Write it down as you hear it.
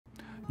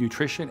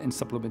Nutrition and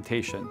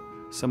supplementation,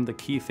 some of the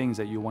key things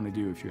that you want to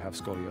do if you have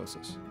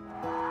scoliosis.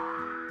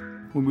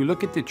 When we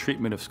look at the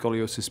treatment of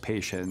scoliosis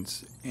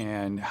patients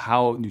and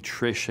how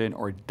nutrition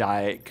or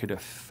diet could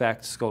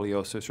affect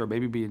scoliosis or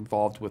maybe be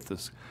involved with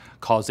this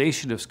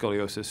causation of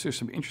scoliosis, there's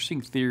some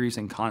interesting theories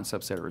and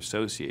concepts that are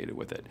associated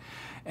with it.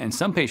 And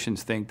some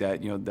patients think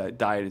that, that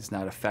diet is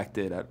not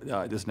affected,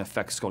 doesn't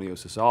affect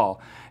scoliosis at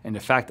all. And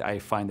in fact, I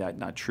find that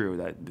not true,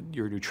 that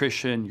your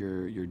nutrition,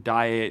 your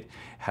diet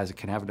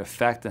can have an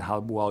effect on how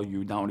well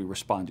you not only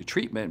respond to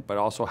treatment, but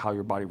also how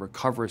your body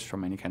recovers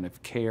from any kind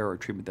of care or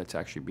treatment that's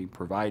actually being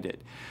provided.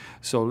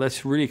 So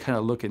let's really kind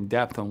of look in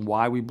depth on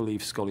why we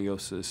believe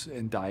scoliosis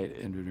and diet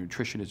and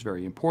nutrition is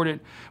very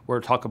important. We're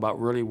going to talk about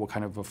really what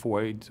kind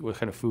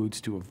of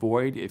foods to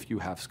avoid if you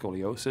have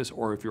scoliosis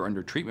or if you're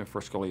under treatment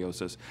for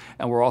scoliosis.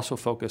 And we're also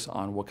focused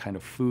on what kind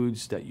of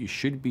foods that you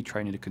should be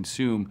trying to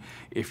consume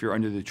if you're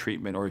under the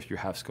treatment or if you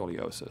have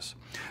scoliosis.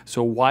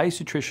 So why is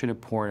nutrition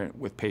important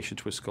with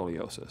patients with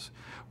scoliosis?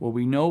 Well,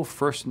 we know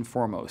first and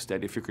foremost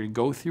that if you're going to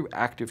go through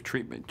active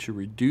treatment to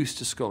reduce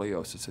the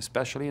scoliosis,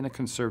 especially in a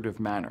conservative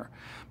manner,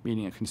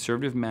 meaning a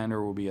conservative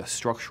manner will be a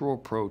structural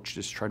approach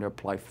just trying to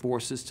apply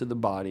forces to the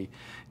body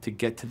to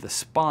get to the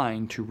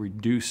spine to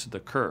reduce the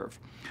curve.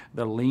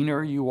 The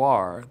leaner you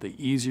are, the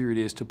easier it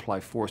is to apply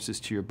forces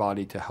to your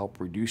body to help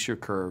reduce your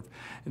curve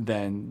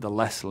than the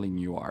less lean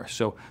you are.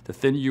 So the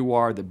thinner you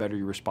are, the better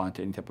you respond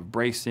to any type of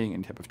bracing,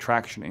 any type of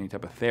traction, any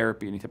type of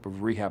therapy, any type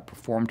of rehab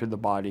performed to the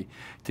body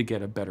to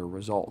get a better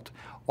result.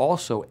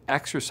 Also,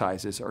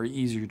 exercises are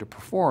easier to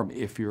perform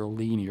if you're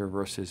leaner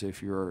versus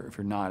if you're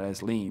not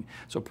as lean.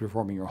 So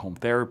performing your home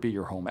therapy,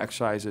 your home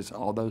exercises,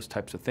 all those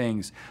types of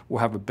things will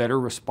have a better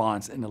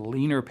response in a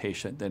leaner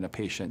patient than a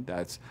patient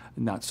that's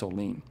not so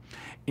lean.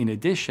 In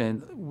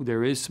addition,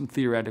 there is some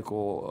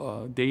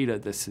theoretical data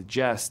that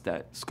suggests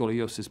that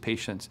scoliosis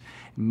patients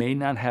may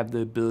not have the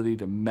ability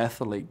to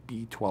methylate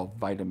B12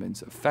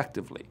 vitamins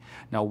effectively.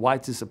 Now, why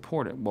is this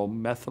important? Well,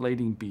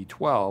 methylating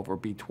B12 or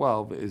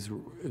B12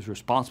 is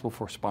responsible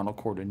for spinal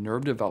cord and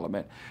nerve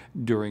development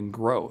during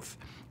growth.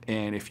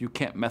 And if you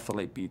can't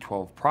methylate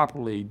B12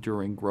 properly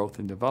during growth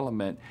and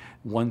development,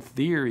 one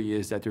theory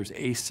is that there's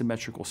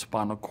asymmetrical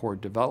spinal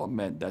cord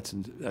development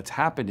that's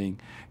happening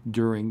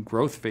during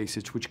growth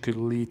phases, which could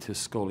lead to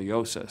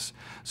scoliosis.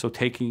 So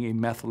taking a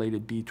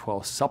methylated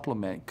B12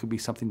 supplement could be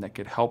something that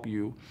could help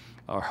you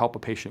or help a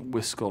patient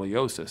with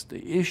scoliosis.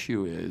 The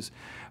issue is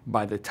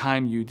by the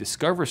time you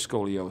discover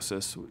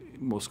scoliosis,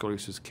 most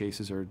scoliosis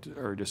cases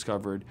are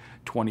discovered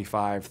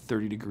 25,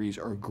 30 degrees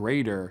or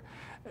greater.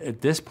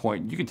 At this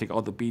point, you can take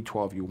all the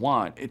B12 you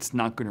want. It's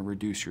not going to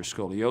reduce your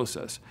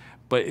scoliosis.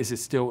 But is it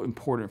still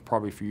important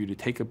probably for you to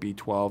take a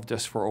B12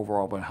 just for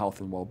overall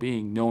health and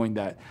well-being, knowing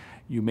that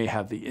you may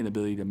have the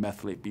inability to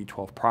methylate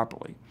B12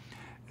 properly?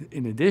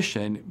 In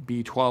addition,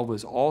 B12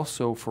 is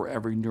also for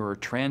every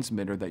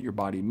neurotransmitter that your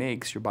body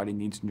makes. Your body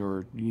needs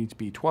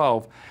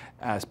B12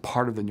 as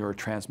part of the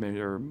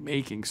neurotransmitter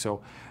making.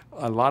 So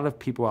a lot of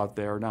people out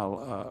there now,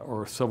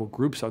 or several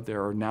groups out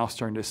there, are now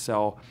starting to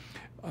sell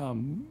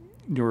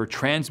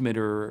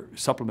neurotransmitter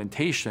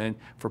supplementation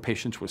for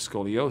patients with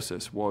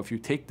scoliosis. Well, if you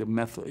take a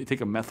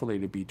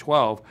methylated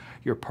B12,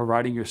 you're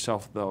providing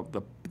yourself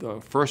the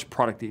first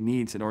product it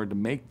needs in order to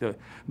make the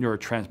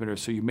neurotransmitter,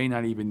 so you may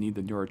not even need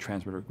the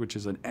neurotransmitter, which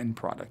is an end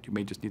product. You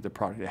may just need the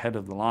product ahead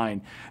of the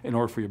line in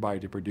order for your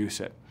body to produce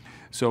it.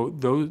 So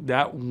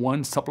that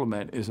one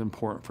supplement is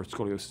important for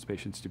scoliosis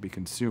patients to be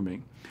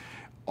consuming.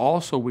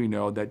 Also, we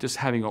know that just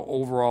having an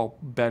overall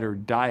better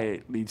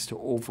diet leads to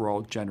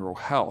overall general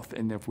health.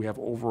 And if we have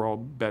overall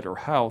better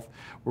health,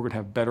 we're going to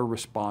have better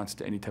response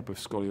to any type of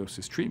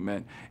scoliosis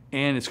treatment.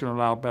 And it's going to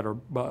allow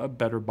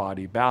better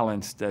body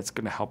balance that's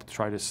going to help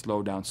try to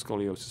slow down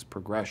scoliosis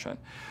progression.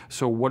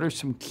 So what are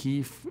some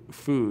key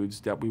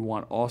foods that we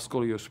want all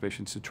scoliosis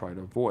patients to try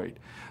to avoid?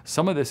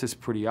 Some of this is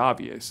pretty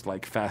obvious,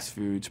 like fast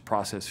foods,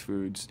 processed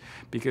foods,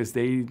 because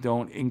they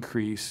don't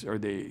increase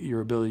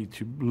your ability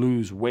to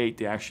lose weight.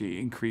 They actually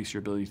increase your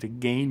ability to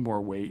gain more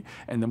weight,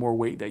 and the more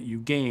weight that you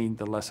gain,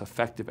 the less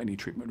effective any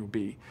treatment will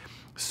be.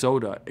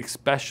 Soda,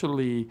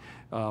 especially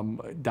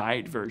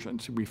diet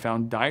versions. We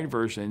found diet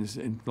versions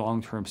in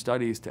long-term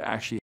studies to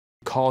actually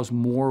cause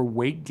more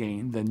weight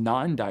gain than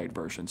non-diet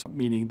versions,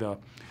 meaning the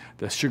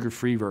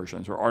sugar-free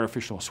versions or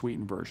artificial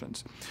sweetened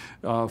versions.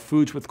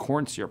 Foods with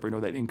corn syrup, we know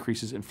that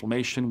increases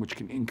inflammation, which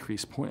can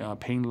increase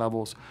pain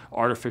levels.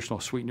 Artificial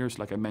sweeteners,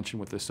 like I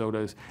mentioned with the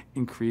sodas,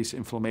 increase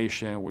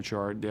inflammation,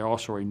 they're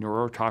also a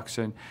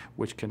neurotoxin,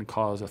 which can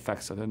cause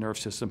effects of the nerve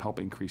system, help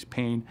increase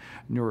pain.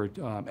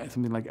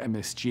 Something like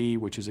MSG,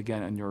 which is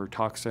again a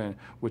neurotoxin,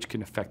 which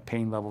can affect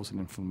pain levels and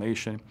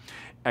inflammation.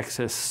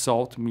 Excess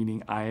salt,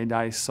 meaning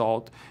iodized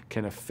salt,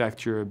 can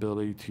affect your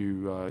ability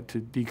to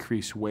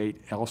decrease weight.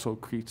 It also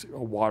creates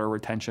a water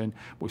retention,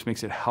 which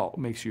makes you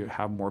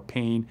have more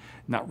pain,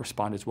 not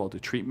respond as well to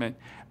treatment.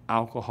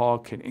 Alcohol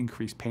can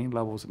increase pain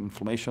levels and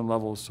inflammation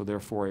levels, so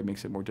therefore it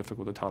makes it more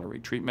difficult to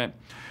tolerate treatment.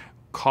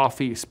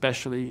 Coffee,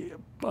 especially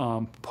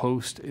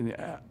post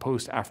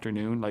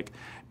afternoon, like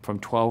from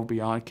 12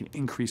 beyond, can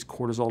increase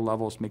cortisol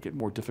levels, make it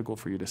more difficult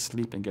for you to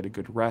sleep and get a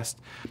good rest.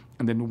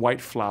 And then white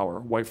flour.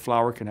 White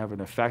flour can have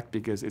an effect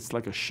because it's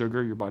like a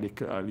sugar. Your body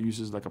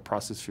uses like a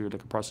processed food,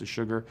 like a processed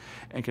sugar,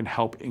 and can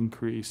help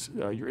increase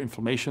your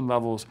inflammation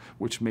levels,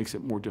 which makes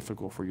it more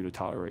difficult for you to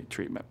tolerate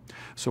treatment.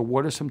 So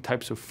what are some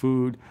types of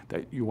food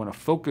that you want to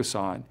focus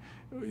on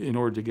in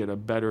order to get a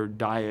better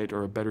diet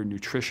or a better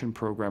nutrition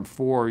program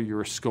for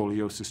your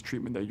scoliosis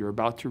treatment that you're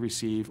about to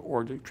receive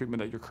or the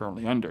treatment that you're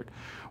currently under?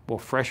 Well,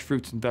 fresh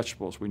fruits and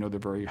vegetables, we know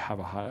they have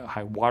a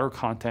high water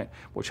content,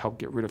 which help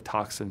get rid of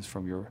toxins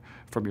from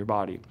your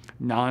body.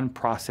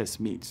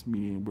 Non-processed meats,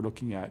 meaning we're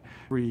looking at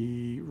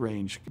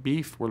free-range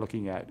beef, we're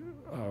looking at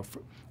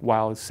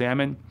wild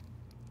salmon,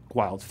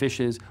 wild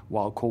fishes,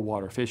 wild cold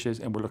water fishes,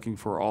 and we're looking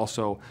for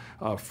also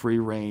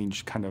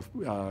free-range kind of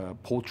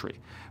poultry.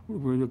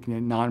 We're looking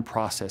at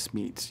non-processed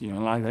meats,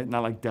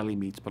 not like deli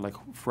meats, but like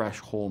fresh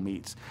whole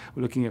meats.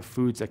 We're looking at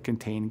foods that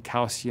contain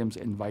calciums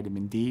and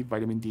vitamin D.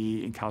 Vitamin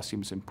D and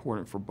calcium is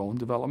important for bone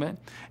development,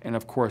 and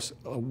of course,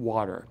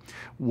 water.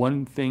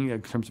 One thing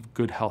in terms of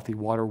good, healthy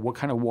water,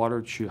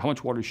 how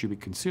much water should you be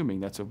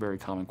consuming? That's a very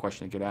common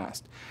question I get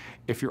asked.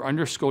 If you're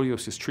under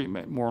scoliosis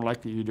treatment, more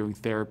likely you're doing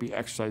therapy,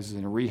 exercises,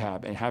 and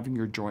rehab, and having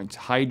your joints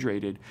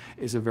hydrated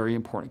is a very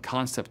important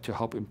concept to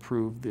help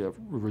improve the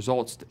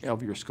results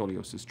of your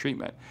scoliosis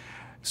treatment.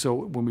 So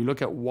when we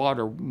look at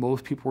water,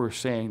 most people are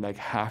saying like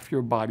half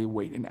your body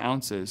weight in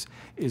ounces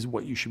is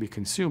what you should be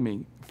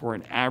consuming for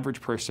an average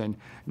person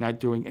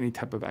not doing any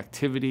type of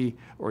activity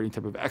or any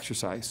type of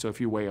exercise. So if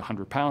you weigh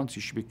 100 pounds,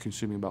 you should be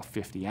consuming about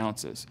 50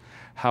 ounces.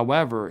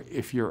 However,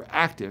 if you're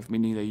active,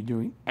 meaning that you're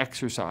doing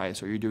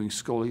exercise or you're doing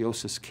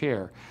scoliosis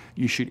care,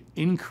 you should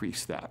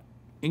increase that,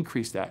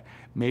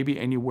 maybe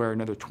anywhere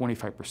another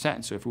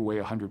 25%. So if we weigh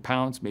 100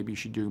 pounds, maybe you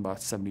should do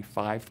about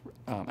 75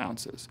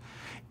 ounces.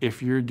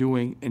 If you're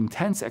doing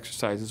intense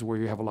exercises where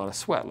you have a lot of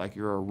sweat, like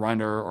you're a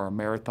runner or a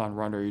marathon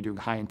runner, you're doing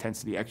high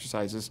intensity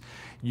exercises,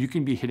 you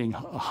can be hitting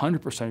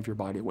 100% of your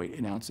body weight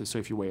in ounces. So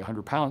if you weigh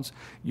 100 pounds,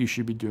 you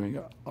should be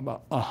doing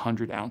about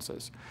 100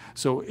 ounces.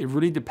 So it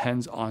really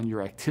depends on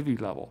your activity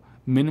level.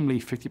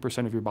 Minimally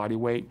 50% of your body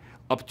weight,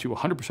 up to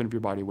 100% of your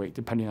body weight,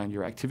 depending on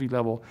your activity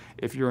level.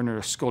 If you're in a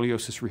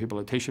scoliosis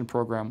rehabilitation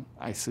program,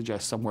 I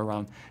suggest somewhere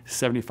around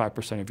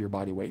 75% of your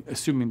body weight,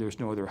 assuming there's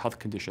no other health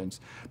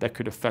conditions that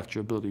could affect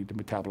your ability to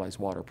metabolize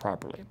water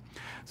properly.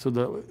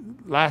 So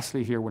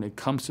lastly here, when it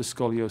comes to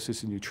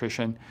scoliosis and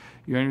nutrition,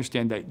 you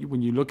understand that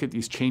when you look at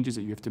these changes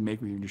that you have to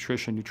make with your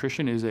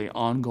nutrition is an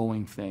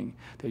ongoing thing,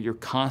 that you're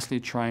constantly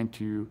trying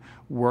to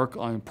work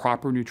on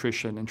proper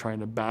nutrition and trying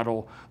to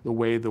battle the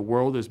way the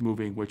world is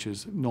moving, which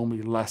is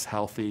normally less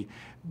healthy,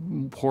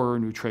 poorer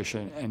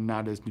nutrition, and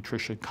not as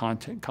nutrition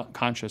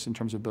conscious in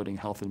terms of building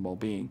health and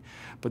well-being.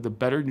 But the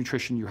better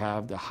nutrition you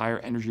have, the higher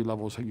energy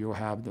levels you'll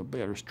have, the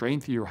better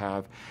strength you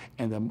have,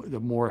 and the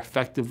more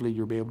effectively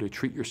you'll be able to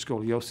treat your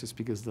scoliosis,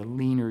 because the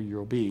leaner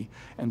you'll be,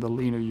 and the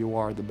leaner you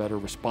are, the better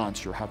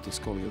response you'll have to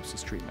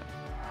scoliosis treatment.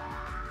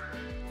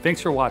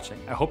 Thanks for watching.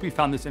 I hope you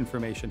found this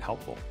information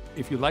helpful.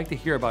 If you'd like to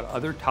hear about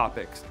other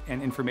topics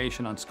and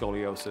information on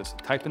scoliosis,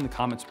 type in the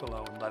comments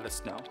below and let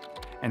us know.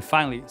 And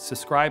finally,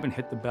 subscribe and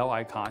hit the bell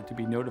icon to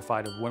be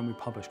notified of when we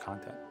publish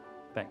content.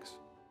 Thanks.